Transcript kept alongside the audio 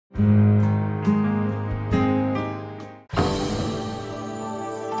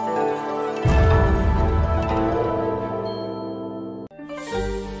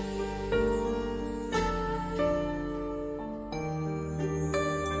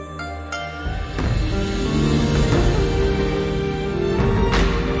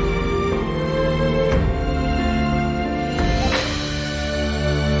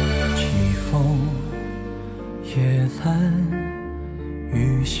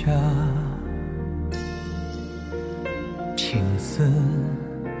下青丝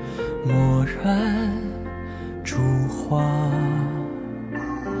蓦然烛花，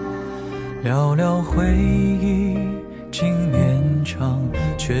寥寥回忆经年长，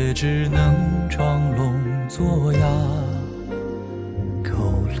却只能装聋作哑，勾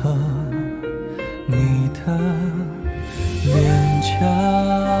勒你的脸颊，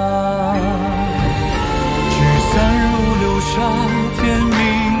聚散如流沙，天命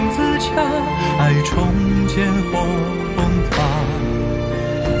自洽，爱重见或崩塌，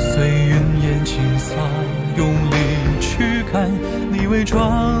随云烟轻洒，用力驱赶你伪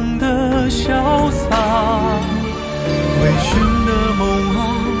装的潇洒，微醺的梦啊，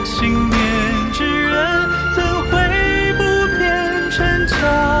信念之人怎会不变真假？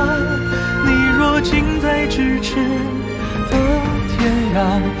你若近在咫尺的天涯，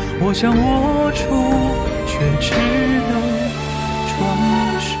我想握住，却只能装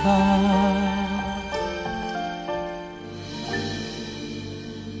傻。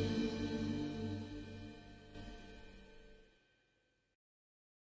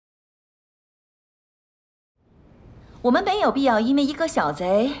我们没有必要因为一个小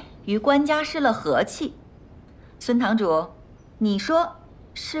贼与官家失了和气。孙堂主，你说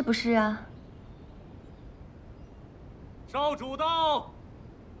是不是啊？少主到。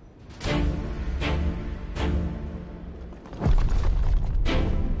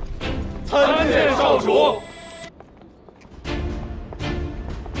参见少主。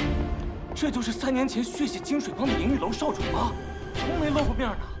这就是3年前血洗金水帮的银玉楼少主吗？从没露过面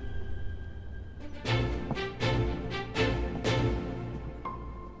呢。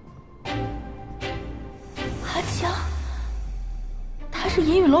阿江，他是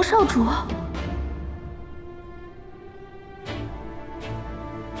银玉楼少主。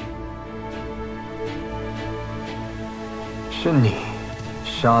是你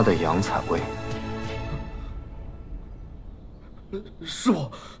杀的杨采薇。是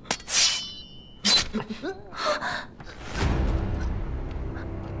我。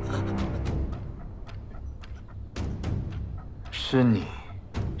是你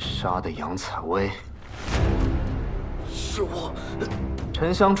杀的杨采薇。是我。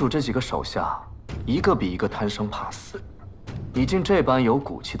陈香主这几个手下，一个比一个贪生怕死，你竟这般有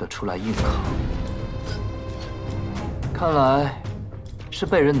骨气的出来硬扛，看来是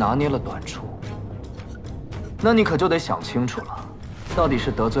被人拿捏了短处。那你可就得想清楚了，到底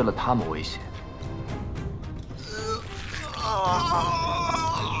是得罪了他们危险，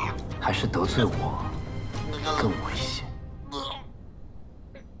还是得罪我更危险？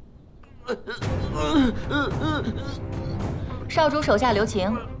少主手下留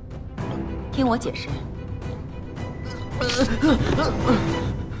情，听我解释。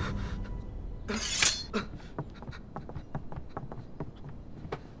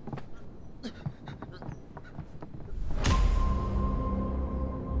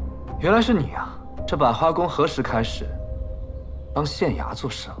原来是你啊！这百花宫何时开始当县衙做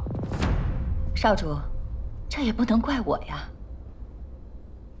事了？少主，这也不能怪我呀。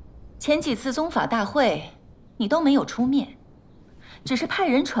前几次宗法大会，你都没有出面，只是派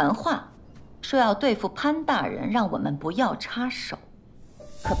人传话，说要对付潘大人，让我们不要插手。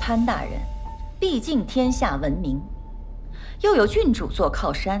可潘大人毕竟天下闻名，又有郡主做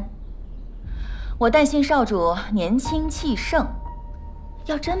靠山，我担心少主年轻气盛，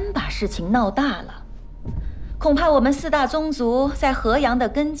要真把事情闹大了，恐怕我们4大宗族在河阳的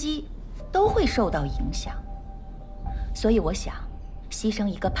根基都会受到影响。所以我想牺牲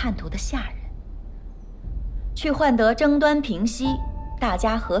一个叛徒的下人，去换得争端平息，大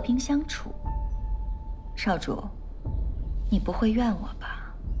家和平相处。少主，你不会怨我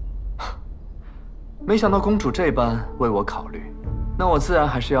吧？没想到公主这般为我考虑，那我自然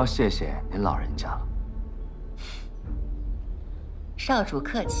还是要谢谢您老人家了。少主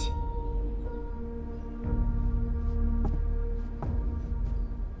客气。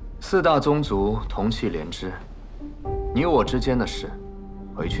4大宗族同气连枝，你我之间的事，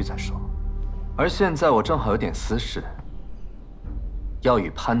回去再说。而现在我正好有点私事，要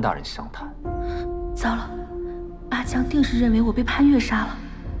与潘大人详谈。糟了，阿江定是认为我被潘越杀了，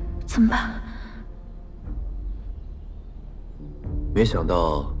怎么办？没想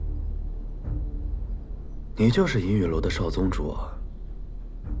到你就是银玉楼的少宗主啊！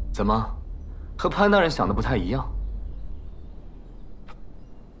怎么，和潘大人想的不太一样？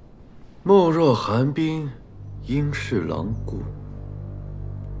貌若寒冰，应是狼顾。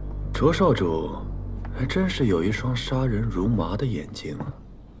卓少主还真是有一双杀人如麻的眼睛啊！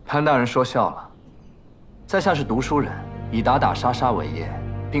潘大人说笑了，在下是读书人，以打打杀杀为业，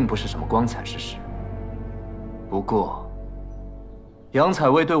并不是什么光彩之事。不过，杨采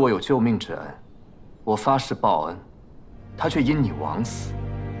薇对我有救命之恩，我发誓报恩，她却因你枉死。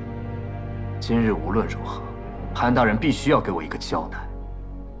今日无论如何，潘大人必须要给我一个交代。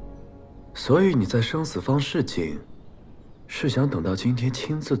所以你在生死方示警，是想等到今天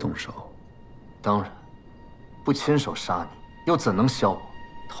亲自动手？当然，不亲手杀你，又怎能消我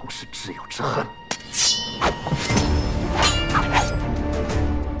同是挚友之恨？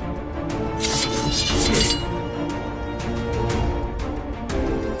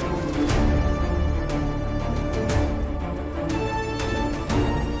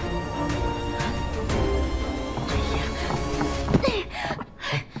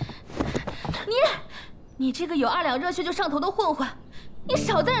你这个有2两热血就上头的混混，你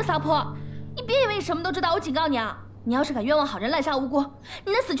少在这撒泼！你别以为你什么都知道，我警告你啊！你要是敢冤枉好人，滥杀无辜，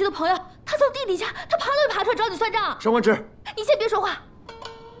你那死去的朋友，他从地底下，他爬都会爬出来找你算账。上官芷，你先别说话。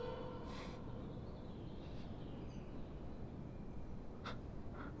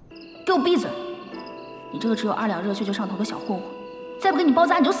给我闭嘴！你这个只有2两热血就上头的小混混，再不给你包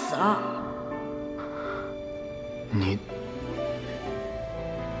扎你就死了。你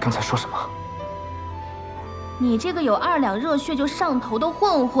刚才说什么？你这个有2两热血就上头的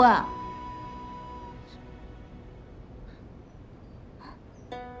混混，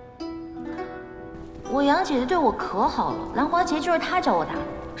我杨姐姐对我可好了，兰花节就是她找我打，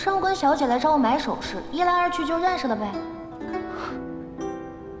上官小姐来找我买首饰，一来二去就认识了呗。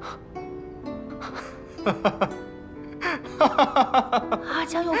阿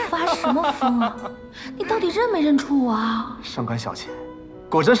江又发什么疯啊？你到底认没认出我啊？上官小姐，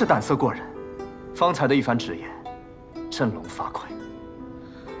果真是胆色过人。方才的一番直言，振聋发聩。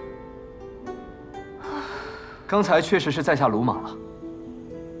刚才确实是在下鲁莽了。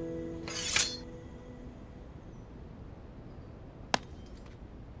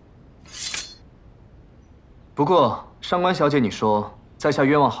不过，上官小姐，你说在下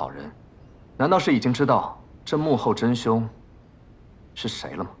冤枉好人，难道是已经知道这幕后真凶是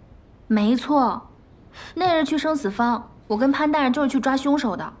谁了吗？没错，那日去生死方，我跟潘大人就是去抓凶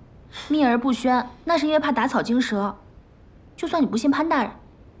手的。秘而不宣，那是因为怕打草惊蛇。就算你不信潘大人，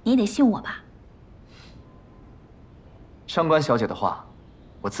你也得信我吧？上官小姐的话，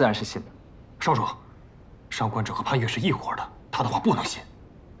我自然是信的。少主，上官芷和潘越是一伙的，他的话不能信。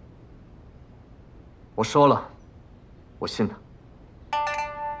我说了，我信他。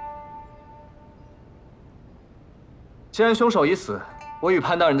既然凶手已死，我与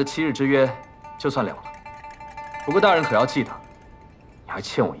潘大人的7日之约就算了了。不过大人可要记得，你还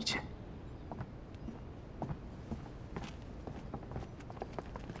欠我一件。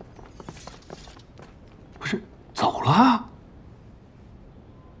不是走了？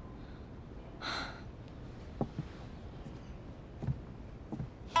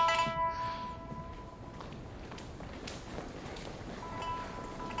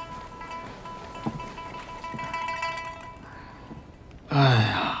哎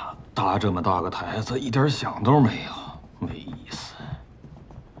呀，搭这么大个台子，一点响都没有，没意思。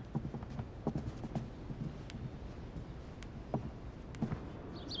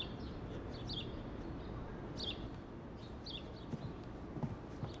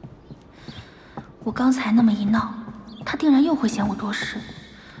我刚才那么一闹，他定然又会嫌我多事，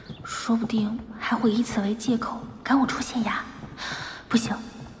说不定还会以此为借口赶我出县衙。不行，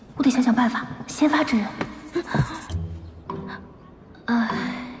我得想想办法，先发制人。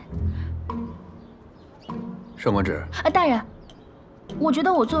上官芷，大人，我觉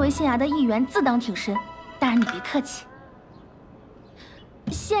得我作为县衙的一员，自当挺身。大人你别客气。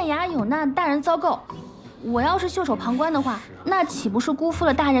县衙有难，大人遭垢，我要是袖手旁观的话，那岂不是辜负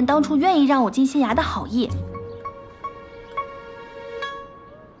了大人当初愿意让我进县衙的好意？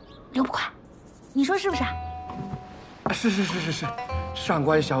刘捕快，你说是不是啊？是，上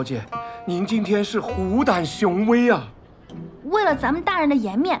官小姐，您今天是虎胆雄威啊！为了咱们大人的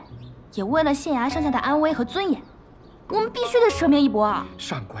颜面，也为了县衙剩下的安危和尊严，我们必须得舍命一搏啊！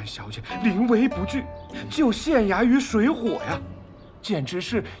上官小姐临危不惧，救县衙于水火呀！简直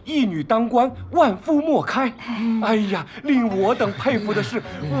是一女当关，万夫莫开。哎呀，令我等佩服的是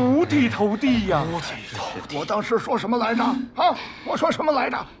五体投地呀！五体投地！我当时说什么来着？啊，我说什么来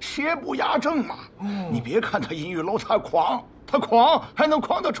着？邪不压正嘛！你别看他银玉楼他狂还能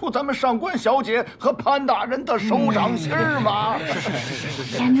狂得出咱们上官小姐和潘大人的手掌心吗？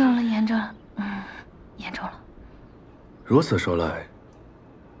是，严重了，严重了，严重了。如此说来，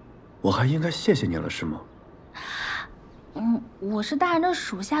我还应该谢谢你了，是吗？我是大人的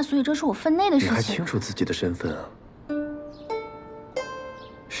属下，所以这是我分内的事情。你还清楚自己的身份啊？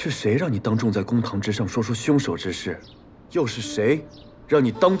是谁让你当众在公堂之上说出凶手之事？又是谁让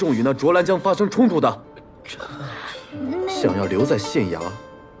你当众与那卓兰江发生冲突的？想要留在县衙，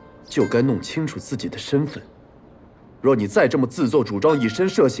就该弄清楚自己的身份。若你再这么自作主张，以身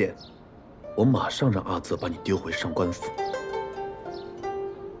涉险，我马上让阿泽把你丢回上官府。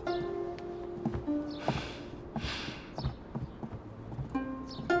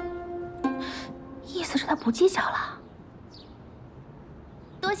意思是他不计较了。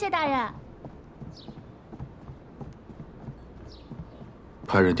多谢大人。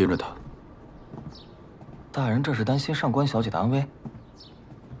派人盯着他。大人这是担心上官小姐的安危？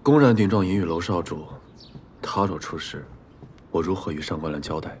公然顶撞银玉楼少主，他若出事，我如何与上官兰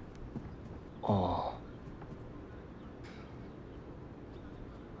交代？哦。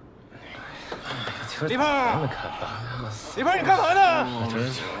李胖，李胖，你干嘛呢？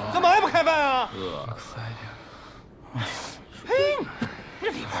干嘛还不开饭啊？嘿，这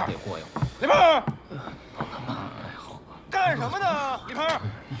李胖得过呀！李胖，干什么呢？李胖，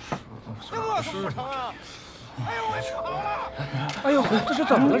饿死不成啊！哎呦，我去好了！哎呦，这是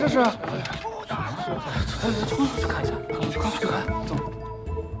怎么了？这是？去看一下，去看，走。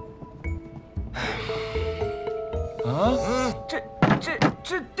啊？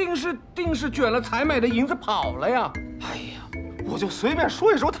这定是卷了采买的银子跑了呀！哎呀，我就随便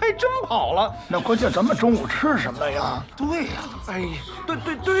说一说，他还真跑了。那关键咱们中午吃什么呀？对呀，哎呀，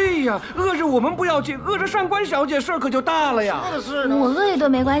对呀，饿着我们不要紧，饿着上官小姐事儿可就大了呀！是的。我饿一顿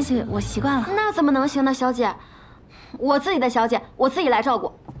没关系，我习惯了。那怎么能行呢，小姐？我自己的小姐，我自己来照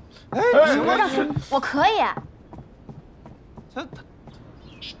顾。哎，我可以。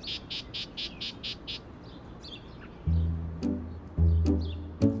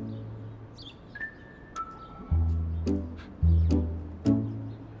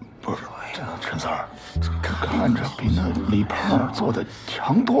不是，陈三儿，看着比那李胖做的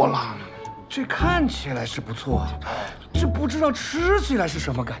强多了。这看起来是不错，这不知道吃起来是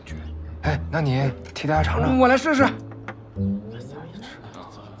什么感觉。哎，那你替大家尝尝。我来试试。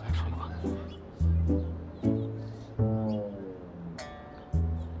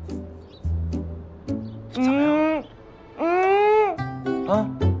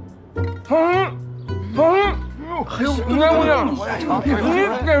还有你看不行，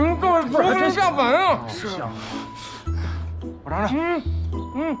你给人做的还真下凡啊！是啊，我尝尝。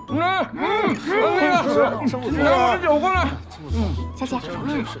那个，拿我的酒过来。小姐，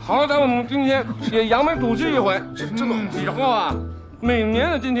好歹我们今天也扬眉吐气一回，以后啊，每年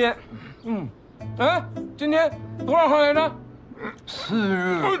的今天，今天多少号来着4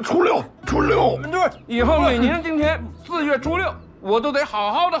日初六。对，以后每年的今天4月初6，我都得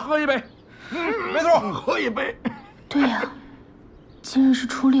好好的喝一杯。没错，喝一杯。对呀，今日是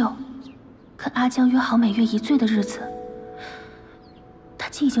初6，跟阿江约好每月1醉的日子。他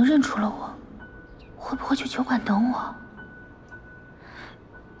既已经认出了我，会不会去酒馆等我？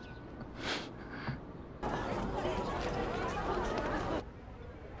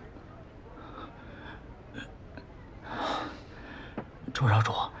周少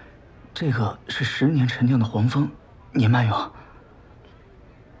主，这个是10年陈酿的黄蜂，您慢用。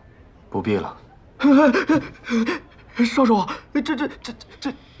不必了。少主，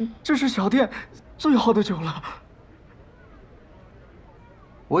这是小店最好的酒了。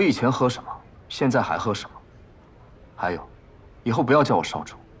我以前喝什么，现在还喝什么。还有，以后不要叫我少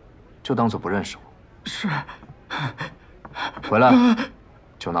主，就当做不认识我。是。回来，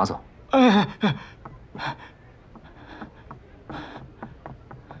酒拿走。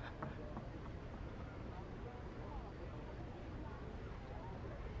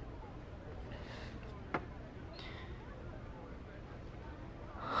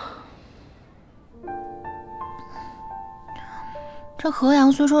这河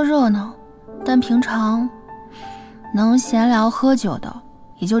阳虽说热闹，但平常能闲聊喝酒的，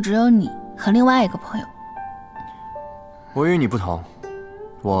也就只有你和另外一个朋友。我与你不同，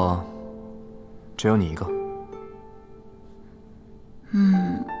我只有你一个。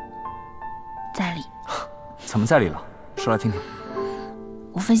在理。怎么在理了？说来听听。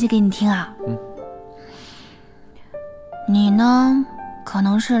我分析给你听啊。你呢，可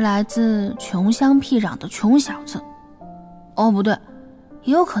能是来自穷乡僻壤的穷小子。哦，不对。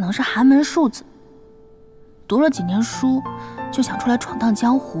也有可能是寒门庶子，读了几年书就想出来闯荡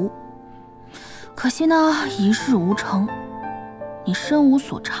江湖，可惜呢一事无成。你身无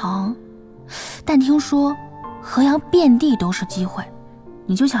所长，但听说河阳遍地都是机会，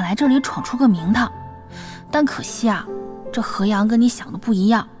你就想来这里闯出个名堂。但可惜啊，这河阳跟你想的不一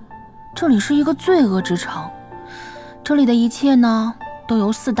样，这里是一个罪恶之城，这里的一切呢都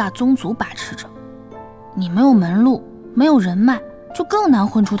由4大宗族把持着，你没有门路，没有人脉，就更难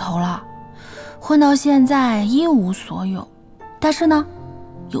混出头了。混到现在一无所有，但是呢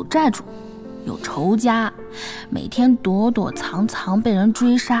有债主，有仇家，每天躲躲藏藏被人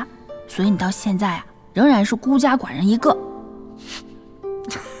追杀，所以你到现在啊，仍然是孤家寡人一个。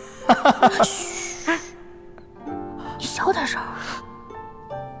嘘，你小点声。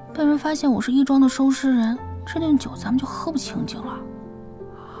被人发现我是义庄的收尸人，这顿酒咱们就喝不清净了。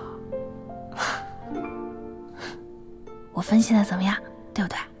我分析的怎么样？对不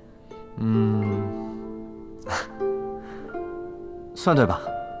对？算对吧？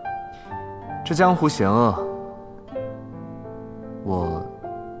这江湖险恶，我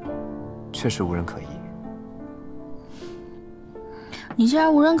确实无人可依。你既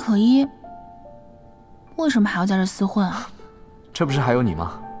然无人可依，为什么还要在这厮混啊？这不是还有你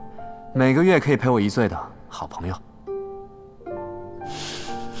吗？每个月可以陪我一醉的好朋友。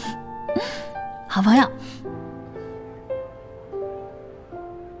好朋友。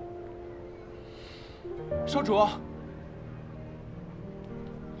少主，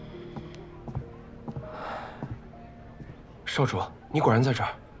少主，你果然在这儿。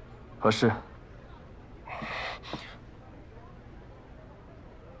何事？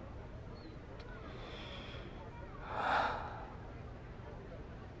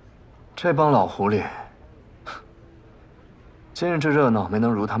这帮老狐狸，今日这热闹没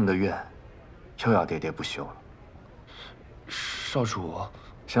能如他们的愿，又要喋喋不休了。少主，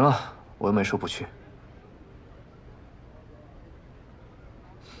行了，我又没说不去。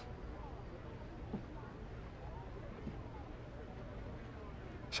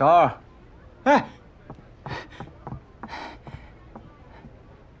小二，哎，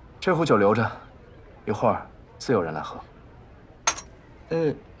这壶酒留着，一会儿自有人来喝。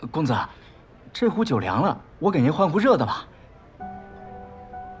公子，这壶酒凉了，我给您换壶热的吧。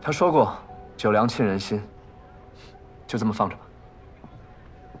他说过，酒凉沁人心，就这么放着吧。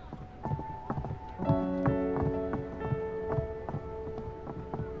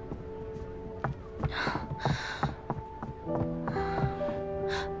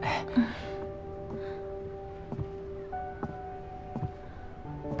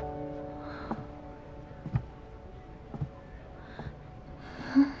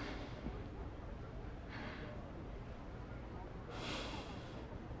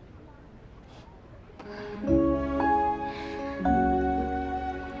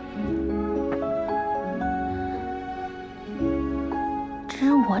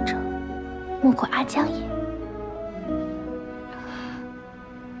知我者，莫过阿江也。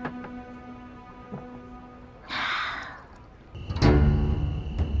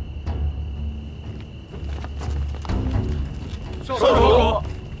少主，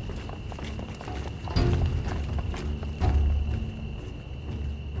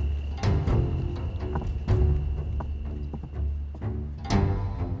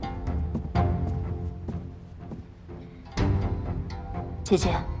姐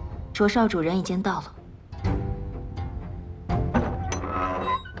姐，卓少主人已经到了。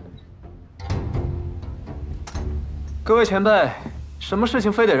各位前辈，什么事情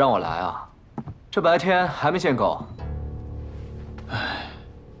非得让我来啊？这白天还没见够。哎，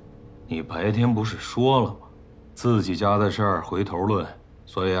你白天不是说了吗？自己家的事儿回头论。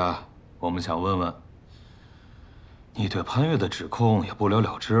所以啊，我们想问问，你对潘越的指控也不了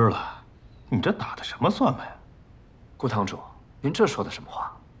了之了，你这打的什么算盘呀？顾堂主，您这说的什么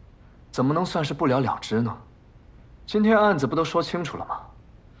话？怎么能算是不了了之呢？今天案子不都说清楚了吗？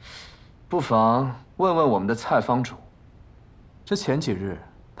不妨问问我们的蔡坊主，这前几日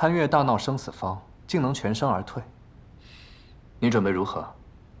潘越大闹生死坊，竟能全身而退，你准备如何？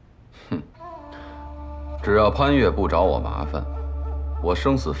哼，只要潘越不找我麻烦，我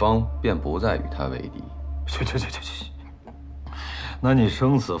生死坊便不再与他为敌。去！那你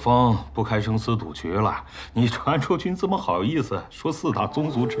生死坊不开生死赌局了？你传出去怎么好意思说四大宗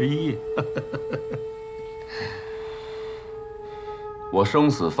族之一？我生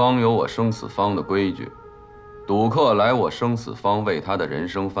死坊有我生死坊的规矩，赌客来我生死坊为他的人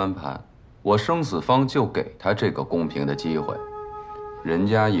生翻盘，我生死坊就给他这个公平的机会。人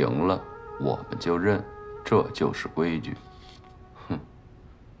家赢了，我们就认，这就是规矩。哼，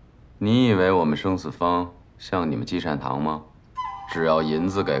你以为我们生死坊像你们积善堂吗？只要银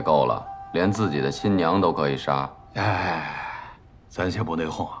子给够了，连自己的亲娘都可以杀。哎，咱先不内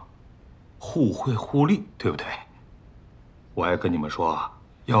讧啊，互惠互利，对不对？我还跟你们说啊，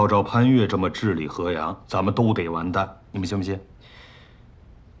要照潘越这么治理河阳，咱们都得完蛋，你们信不信？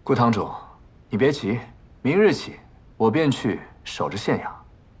顾堂主，你别急，明日起我便去守着县衙。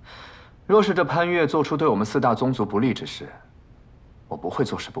若是这潘越做出对我们四大宗族不利之事，我不会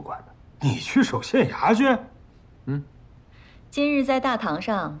坐视不管的。你去守县衙去？今日在大堂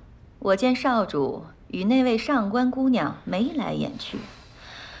上，我见少主与那位上官姑娘眉来眼去，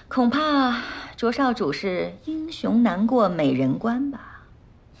恐怕卓少主是英雄难过美人关吧？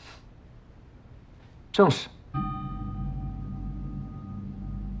正是。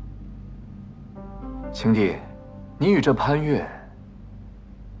青帝，你与这潘越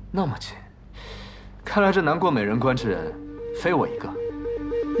那么近，看来这难过美人关之人，非我一个。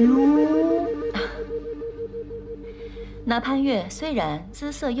哟，那潘越虽然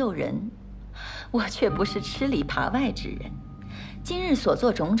姿色诱人，我却不是吃里扒外之人。今日所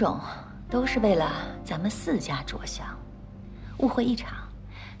做种种，都是为了咱们4家着想，误会一场，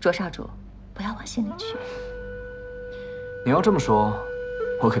卓少主不要往心里去。你要这么说，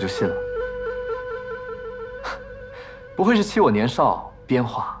我可就信了。不会是欺我年少，编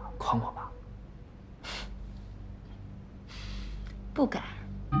话诓我吧？不敢。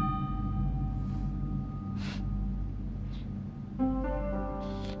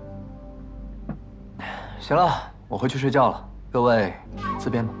行了，我回去睡觉了。各位自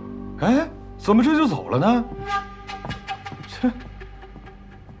便吧。哎，怎么这就走了呢？切！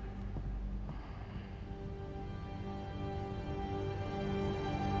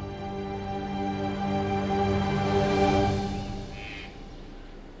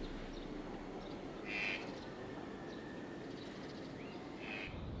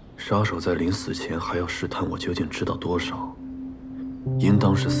杀手在临死前还要试探我究竟知道多少，应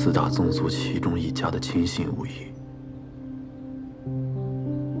当是4大宗族其中一家的亲信无疑。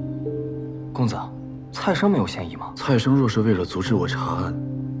公子，蔡生没有嫌疑吗？蔡生若是为了阻止我查案，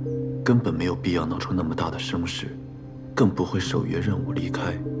根本没有必要闹出那么大的声势，更不会守约任务离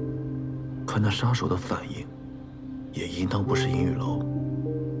开。看那杀手的反应，也应当不是银玉楼，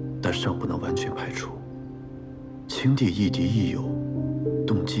但尚不能完全排除。青帝亦敌亦友，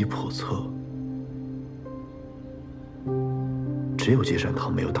动机叵测，只有接善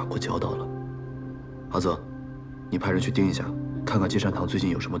堂没有打过交道了。阿泽，你派人去盯一下，看看接善堂最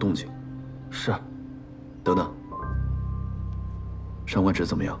近有什么动静。是。等等，上官芷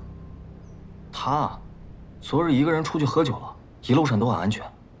怎么样？他昨日一个人出去喝酒了，一路上都很安全，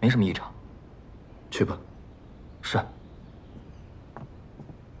没什么异常。去吧。是。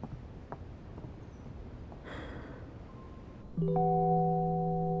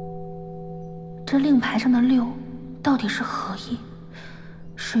这令牌上的6到底是何意？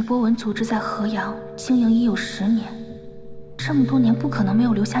水波纹组织在河阳经营已有10年，这么多年不可能没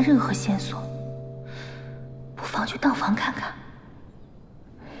有留下任何线索，不妨去当房看看。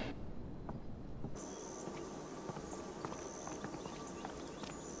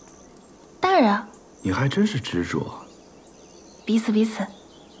大人，你还真是执着。彼此彼此。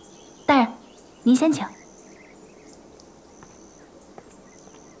大人，您先请。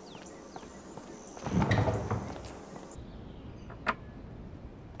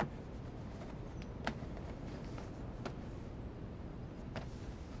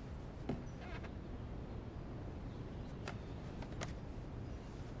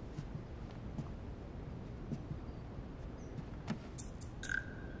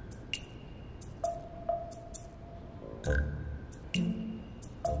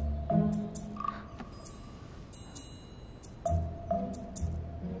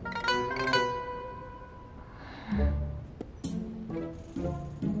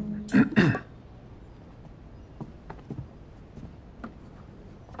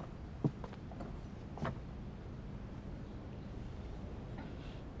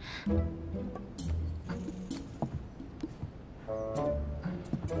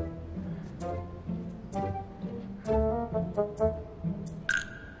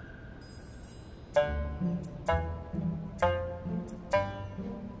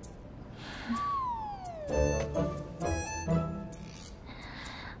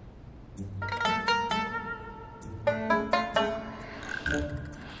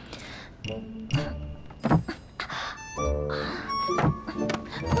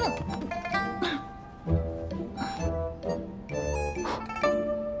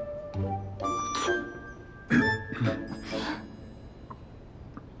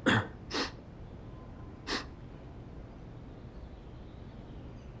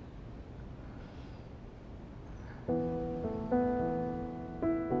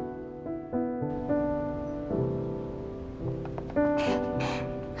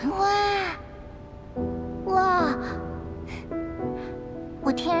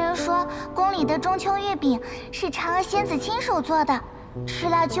的中秋月饼是嫦娥仙子亲手做的，吃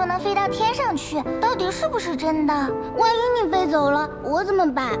了就能飞到天上去，到底是不是真的？万一你飞走了，我怎么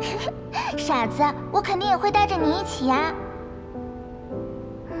办？傻子，我肯定也会带着你一起呀。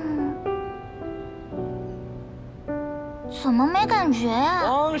怎么没感觉呀？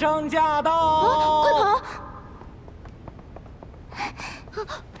皇上驾到！快跑！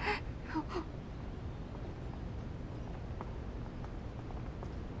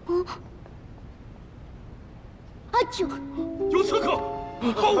阿九，有刺客，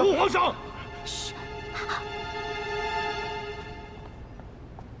保护皇上！嘘。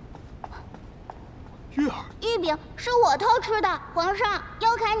月儿，玉饼是我偷吃的，皇上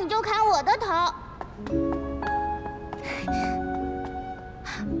要砍你就砍我的头。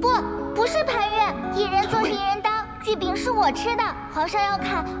不是潘越，一人做一人当，玉饼是我吃的，皇上要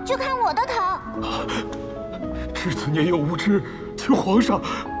砍就砍我的头。侄子年幼无知，请皇上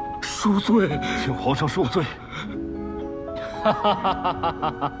恕罪，请皇上恕罪。哈哈哈哈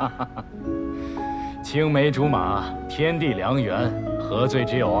哈哈！青梅竹马，天地良缘，何罪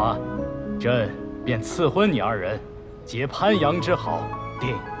之有啊？朕便赐婚你二人，结潘阳之好，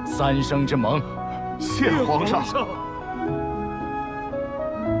定三生之盟。谢皇上。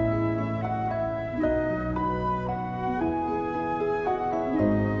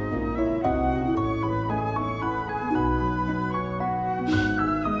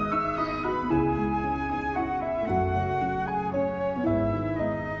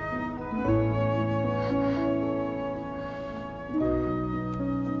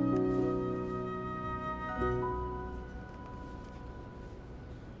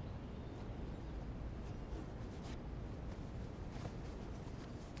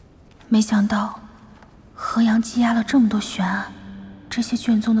没想到，河阳积压了这么多悬案，这些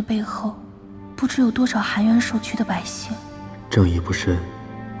卷宗的背后，不知有多少含冤受屈的百姓。正义不伸，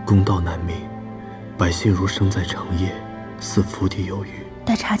公道难明，百姓如生在长夜，似釜底有余。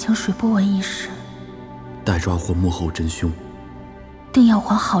待查清水波纹一事，待抓获幕后真凶，定要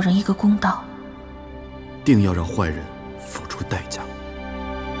还好人一个公道，定要让坏人付出代价。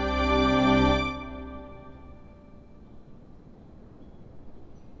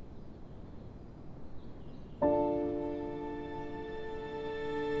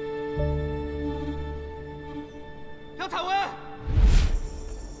杨采薇，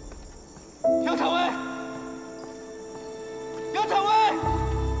杨采薇，杨采薇！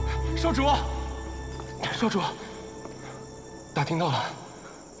少主，少主，打听到了，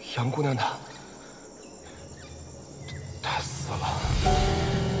杨姑娘她死了。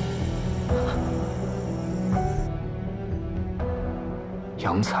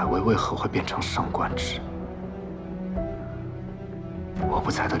杨采薇为何会变成上官芷？我不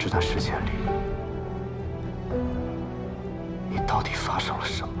在的这段时间里，你到底发生了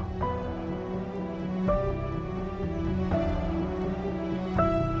什么？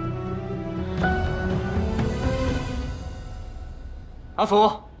阿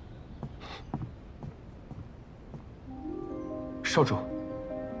福，少主，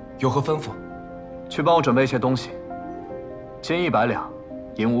有何吩咐？去帮我准备一些东西，金100两，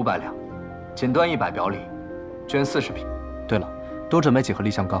银500两，锦缎100表里，绢40匹。对了，多准备几盒丽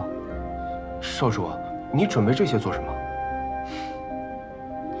香膏。少主，你准备这些做什么？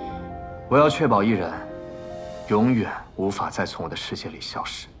我要确保一人永远无法再从我的世界里消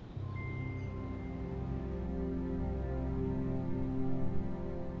失。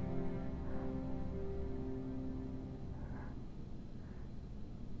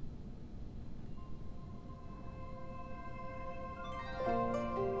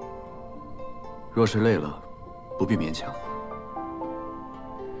若是累了，不必勉强。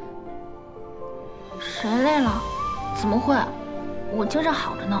谁累了？怎么会？我精神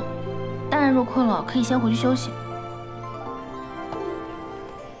好着呢。大人若困了，可以先回去休息。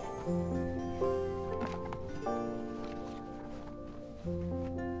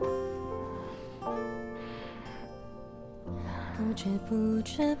不知不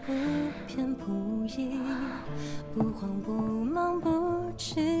觉，不偏不倚，不慌不忙，不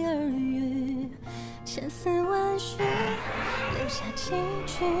期而遇，千丝万绪，留下几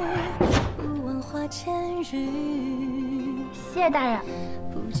句，不忘花间语。谢谢大人。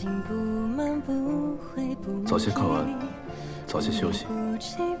不紧不慢，不悔不早些看完，早些休息。不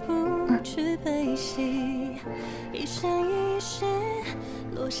疾不惧悲喜，一生一世，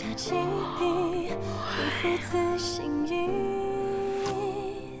落下几笔，不负此心意。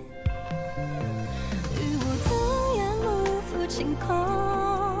晴空，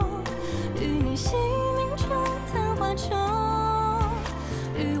与你姓名中谈话中，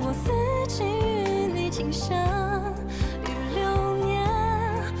与我四季，与你今生，与流年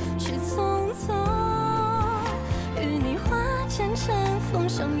去匆匆，与你花间尘封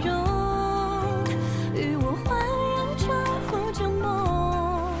相拥，与我还原重复旧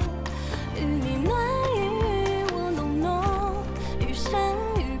梦，与你暖意，与我浓浓，与深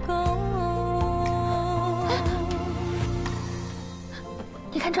与共。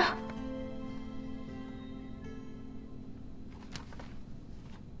你看这儿，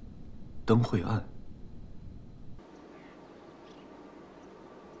灯会暗。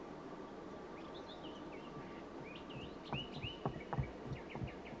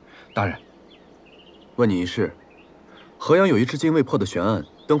大人，问你一事，河阳有一至今未破的悬案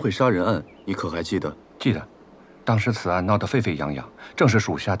——灯会杀人案，你可还记得？记得，当时此案闹得沸沸扬扬，正是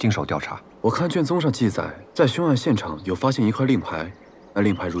属下经手调查。我看卷宗上记载，在凶案现场有发现一块令牌，那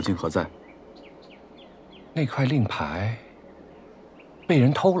令牌如今何在？那块令牌被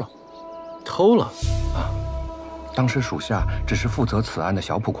人偷了。偷了？啊！当时属下只是负责此案的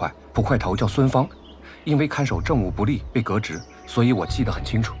小捕快，捕快头叫孙芳，因为看守政务不力被革职，所以我记得很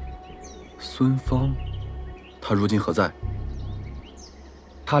清楚。孙芳，他如今何在？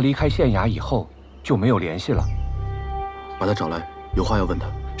他离开县衙以后就没有联系了。把他找来，有话要问他。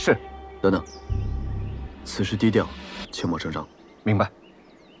是。等等，此事低调，切莫声张。明白。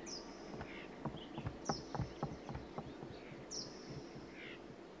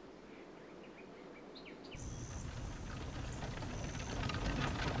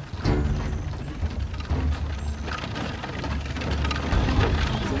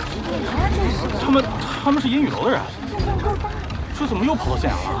他们是阴雨楼的人，这怎么又跑到县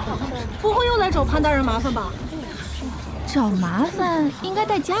衙了？不会又来找潘大人麻烦吧？找麻烦应该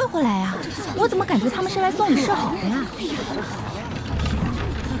带家伙来呀，我怎么感觉他们是来送礼示好的呀？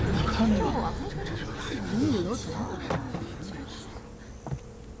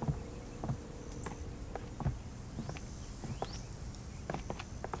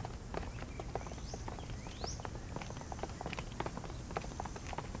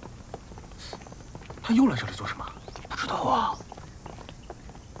他又来这里做什么？不知道啊。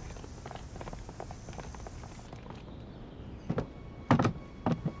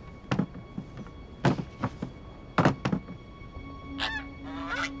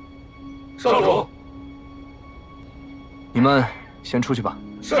少主，你们先出去吧。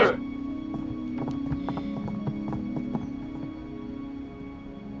是。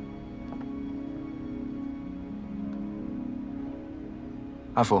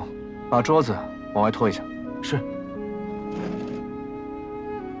阿福，把桌子往外拖一下。是。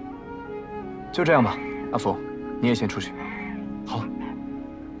就这样吧，阿福，你也先出去。好。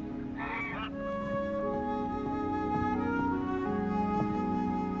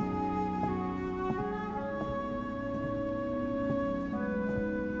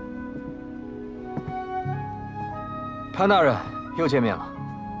潘大人，又见面了。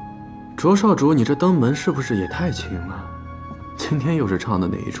卓少主，你这登门是不是也太轻了？今天又是唱的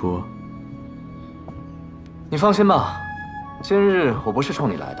哪一出？你放心吧，今日我不是冲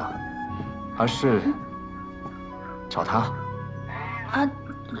你来的，而是找他。啊，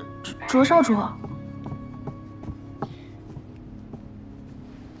卓少主。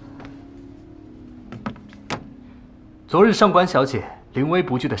昨日上官小姐临危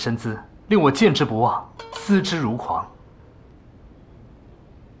不惧的身姿，令我见之不忘，思之如狂。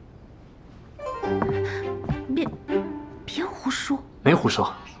别胡说。没胡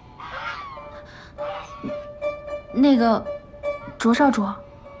说。那个，卓少主，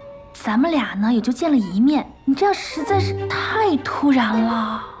咱们俩呢也就见了一面，你这样实在是太突然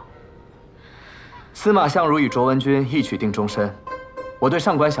了。司马相如与卓文君一曲定终身，我对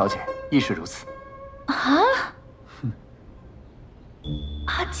上官小姐亦是如此。啊？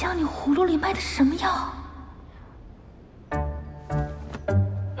阿江，你葫芦里卖的什么药？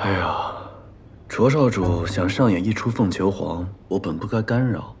哎呀，卓少主想上演一出凤求凰，我本不该干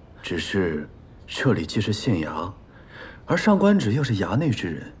扰，只是这里既是县衙，而上官芷又是衙内之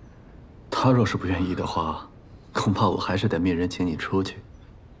人，他若是不愿意的话，恐怕我还是得命人请你出去。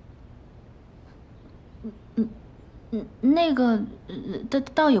那个，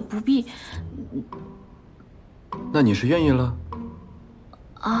倒也不必。那你是愿意了？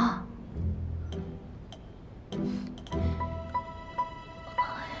啊。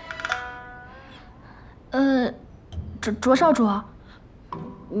卓少主，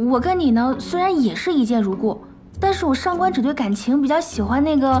我跟你呢虽然也是一见如故，但是我上官芷对感情比较喜欢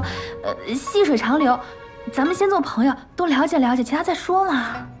那个细水长流，咱们先做朋友，多了解了解，其他再说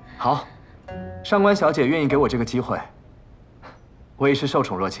嘛。好，上官小姐愿意给我这个机会，我也是受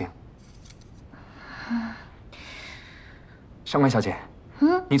宠若惊。上官小姐，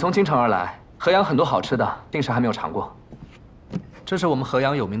你从京城而来，河阳很多好吃的，定是还没有尝过。这是我们河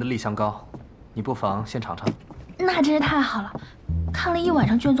阳有名的栗香糕，你不妨先尝尝。那真是太好了，看了一晚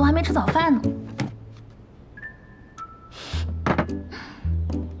上卷宗还没吃早饭呢。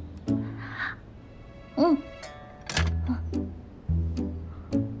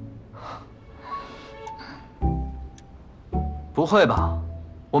不会吧？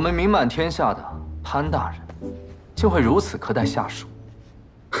我们名满天下的潘大人，竟会如此苛待下属？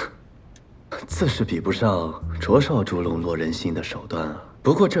自是比不上卓少主笼络人心的手段啊。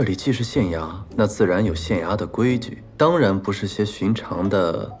不过这里既是县衙，那自然有县衙的规矩，当然不是些寻常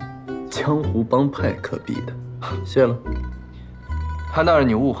的江湖帮派可比的。谢了。潘大人，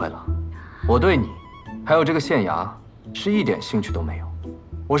你误会了，我对你，还有这个县衙，是一点兴趣都没有。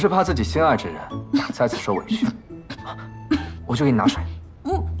我是怕自己心爱之人再次受委屈，我去给你拿水。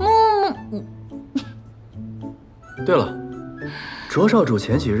对了，卓少主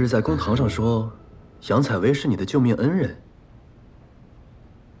前几日在公堂上说，杨采薇是你的救命恩人。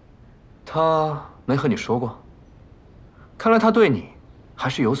他没和你说过？看来他对你还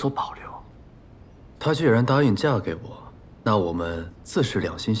是有所保留。他既然答应嫁给我，那我们自是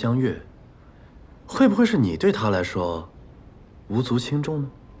两心相悦。会不会是你对他来说无足轻重呢？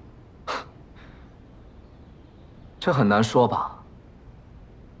这很难说吧。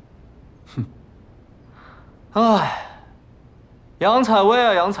哼。唉，杨采薇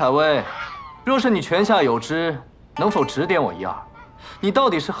啊，杨采薇，若是你泉下有知，能否指点我一二？你到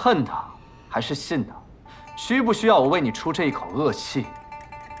底是恨他，还是信他？需不需要我为你出这一口恶气？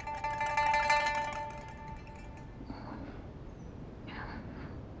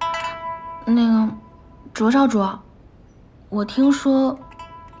那个，卓少主，我听说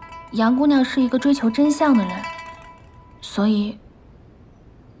杨姑娘是一个追求真相的人，所以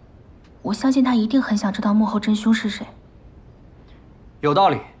我相信她一定很想知道幕后真凶是谁。有道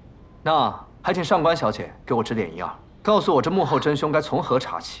理，那还请上官小姐给我指点一二，告诉我这幕后真凶该从何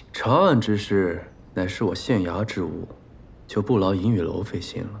查起。查案之事乃是我县衙之务，就不劳银雨楼费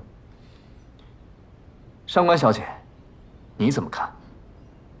心了。上官小姐，你怎么看？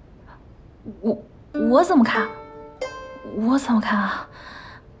我怎么看？我怎么看啊？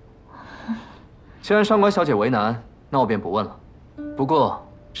既然上官小姐为难，那我便不问了。不过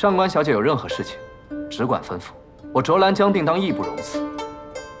上官小姐有任何事情，只管吩咐，我卓兰将定当义不容辞。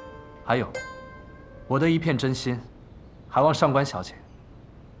还有，我的一片真心，还望上官小姐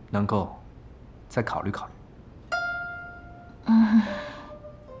能够再考虑考虑。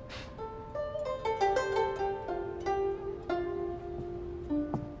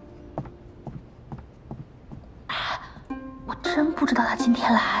我真不知道他今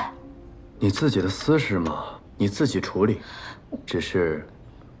天来。你自己的私事嘛，你自己处理，只是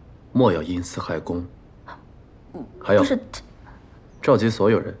莫要因私害公。还有，召集所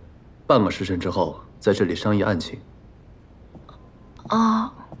有人，半个时辰之后在这里商议案情。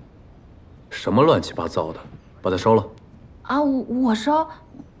啊！什么乱七八糟的，把它收了。啊，我收。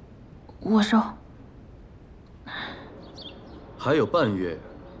还有半月，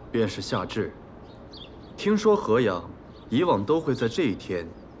便是夏至。听说禾阳以往都会在这一天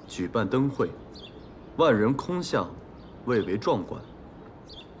举办灯会，万人空巷，蔚为壮观。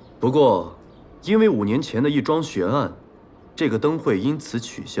不过，因为5年前的一桩悬案，这个灯会因此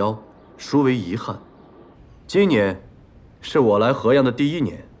取消，殊为遗憾。今年是我来禾阳的第1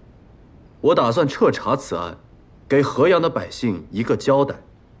年，我打算彻查此案，给禾阳的百姓一个交代。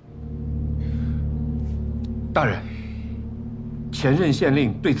大人，前任县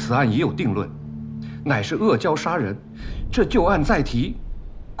令对此案已有定论，乃是恶交杀人，这旧案再提，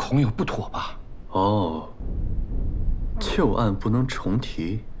恐有不妥吧？哦，旧案不能重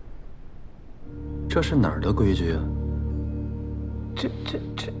提，这是哪儿的规矩啊？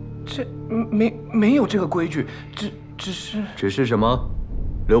这没有这个规矩，只是什么？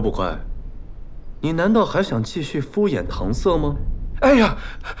刘捕快，你难道还想继续敷衍搪塞吗？哎呀，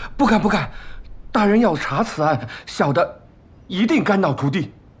不敢！大人要查此案，小的一定肝脑涂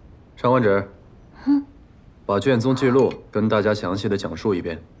地。上官芷，把卷宗记录跟大家详细的讲述一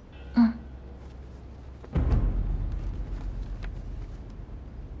遍。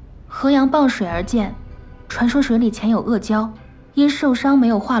禾阳傍水而建，传说水里潜有恶蛟，因受伤没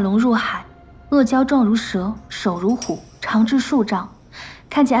有化龙入海，恶蛟状如蛇，手如虎，长至数丈。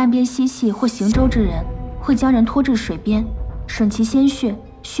看见岸边嬉戏或行舟之人，会将人拖至水边，吮其鲜血，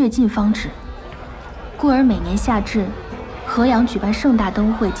血尽方止。故而每年夏至，禾阳举办盛大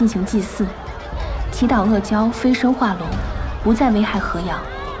灯会进行祭祀，祈祷恶蛟飞升化龙，不再危害禾阳。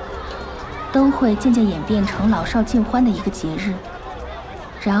灯会渐渐演变成老少尽欢的一个节日。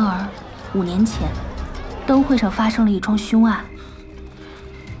然而，5年前，灯会上发生了一桩凶案，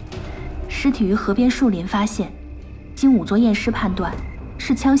尸体于河边树林发现，经仵作验尸判断，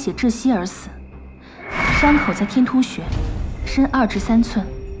是枪血窒息而死，伤口在天突穴，深2至3寸，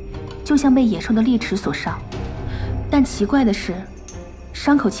就像被野兽的利齿所伤。但奇怪的是，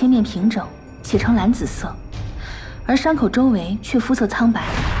伤口切面平整，且呈蓝紫色，而伤口周围却肤色苍白，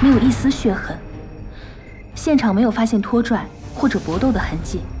没有一丝血痕。现场没有发现拖拽或者搏斗的痕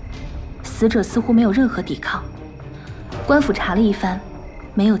迹，死者似乎没有任何抵抗。官府查了一番，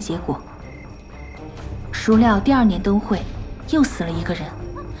没有结果。孰料第2年灯会，又死了一个人，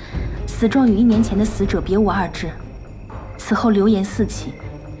死状与1年前的死者别无二致。此后流言四起，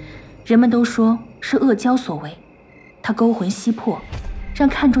人们都说是恶蛟所为，他勾魂吸魄，让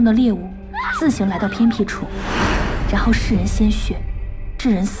看中的猎物自行来到偏僻处，然后噬人鲜血，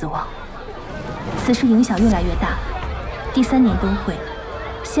致人死亡。此事影响越来越大。第3年灯会，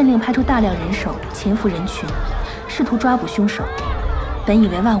县令派出大量人手潜伏人群，试图抓捕凶手。本以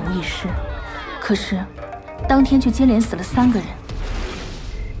为万无一失，可是当天却接连死了3个人。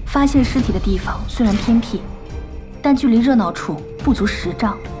发现尸体的地方虽然偏僻，但距离热闹处不足10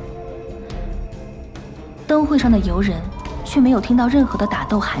丈。灯会上的游人却没有听到任何的打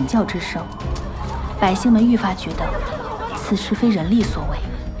斗喊叫之声，百姓们愈发觉得此事非人力所为。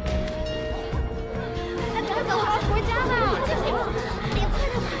回家吧，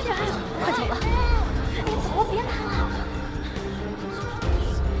快走吧，别跑，别跑。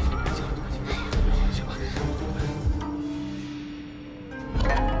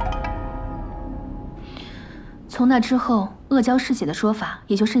从那之后，恶蛟嗜血的说法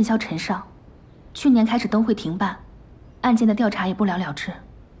也就甚嚣尘上。去年开始灯会停办，案件的调查也不了了之。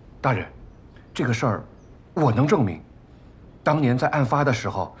大人，这个事儿我能证明，当年在案发的时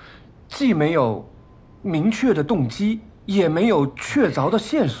候，既没有明确的动机，也没有确凿的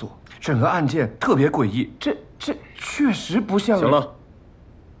线索，整个案件特别诡异。这确实不像。行了，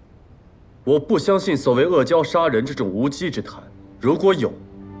我不相信所谓恶蛟杀人这种无稽之谈，如果有，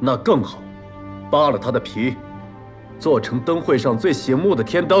那更好，扒了他的皮，做成灯会上最醒目的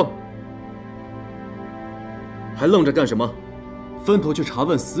天灯。还愣着干什么？分头去查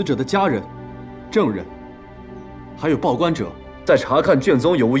问死者的家人、证人，还有报关者，再查看卷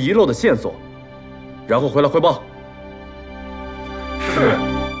宗有无遗漏的线索，然后回来汇报。是。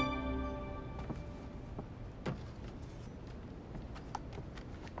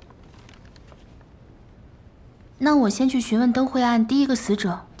那我先去询问灯会案第1个死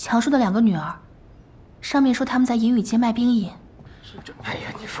者乔叔的2个女儿，上面说他们在银雨街卖冰饮。哎呀，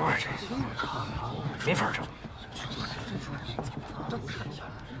你说这没法整。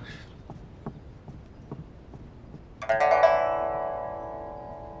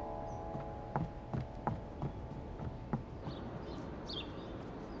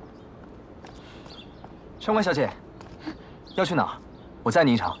上官小姐，要去哪儿？我载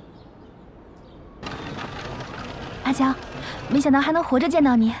你一程。阿江，没想到还能活着见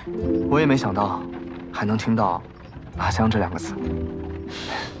到你。我也没想到，还能听到“阿江”这2个字。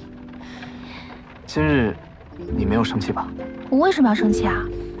今日你没有生气吧？我为什么要生气啊？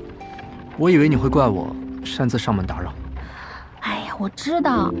我以为你会怪我擅自上门打扰。哎呀，我知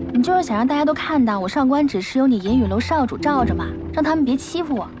道你就是想让大家都看到我上官芷是有你银雨楼少主罩着嘛，让他们别欺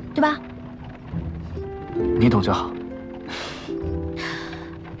负我，对吧？你懂就好。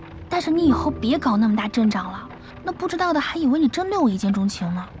但是你以后别搞那么大阵仗了，那不知道的还以为你真对我一见钟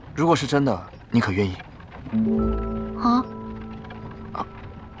情呢。如果是真的，你可愿意？啊？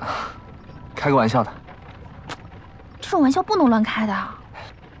开个玩笑的。这种玩笑不能乱开的。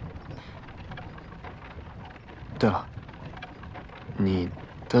对了，你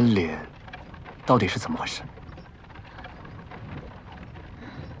的脸到底是怎么回事？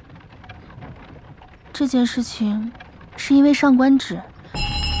这件事情是因为上官芷，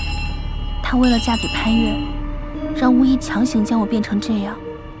她为了嫁给潘越，让巫医强行将我变成这样，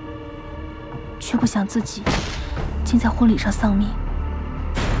却不想自己竟在婚礼上丧命。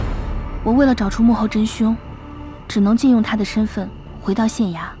我为了找出幕后真凶，只能借用他的身份回到县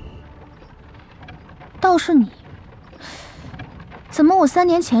衙。倒是你，怎么我3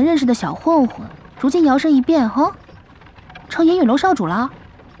年前认识的小混混，如今摇身一变，成银雨楼少主了？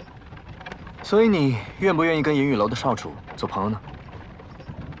所以你愿不愿意跟银雨楼的少主做朋友呢？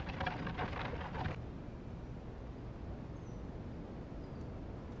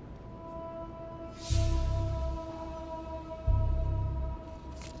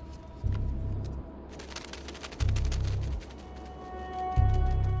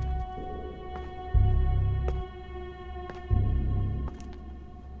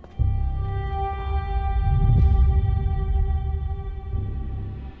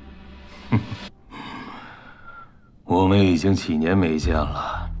我们已经几年没见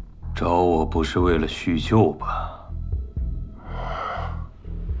了，找我不是为了叙旧吧？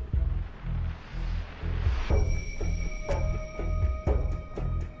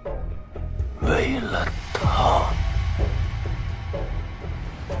为了他。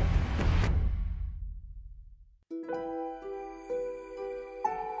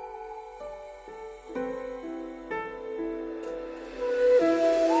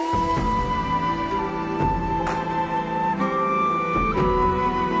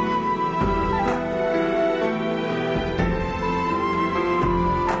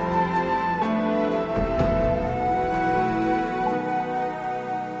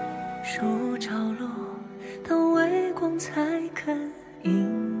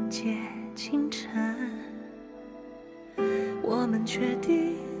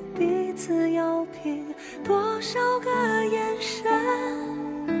彼此要凭多少个眼神，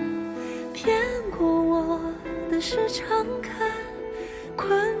骗过我的是诚恳，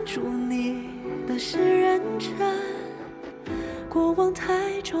困住你的是认真，过往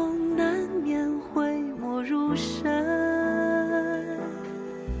太重，难免会没入神，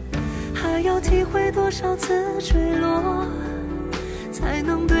还要体会多少次坠落，才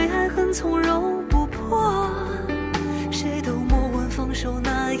能对爱很从容不迫。谁都莫问放手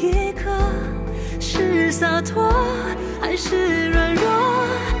那一刻是洒脱还是软弱，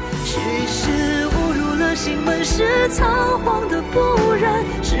许是误入了心门，是仓皇的不忍，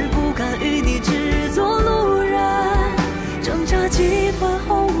是不敢与你只做路人，挣扎几番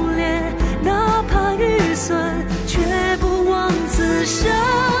红脸，哪怕愚损，却不枉此生。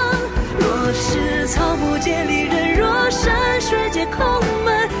若是草木皆离人，若山水皆空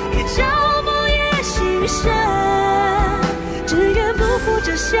门，一朝梦也心深，只愿不负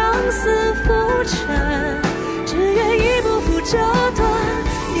这相思浮沉，只愿亦不负这段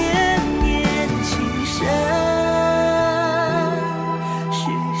年年情深。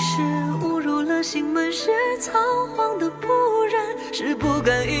许是误入了心门，是仓皇的不忍，是不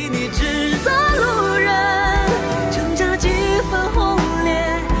敢与你只做路人，挣扎几番红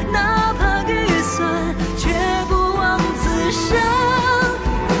脸，哪怕愚损，却不枉此生。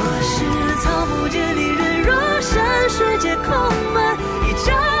若是草木皆离人，若山水皆空门，一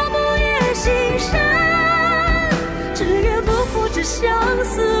朝梦也心深，只愿不负这相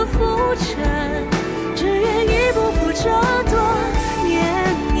思浮沉，只愿亦不负这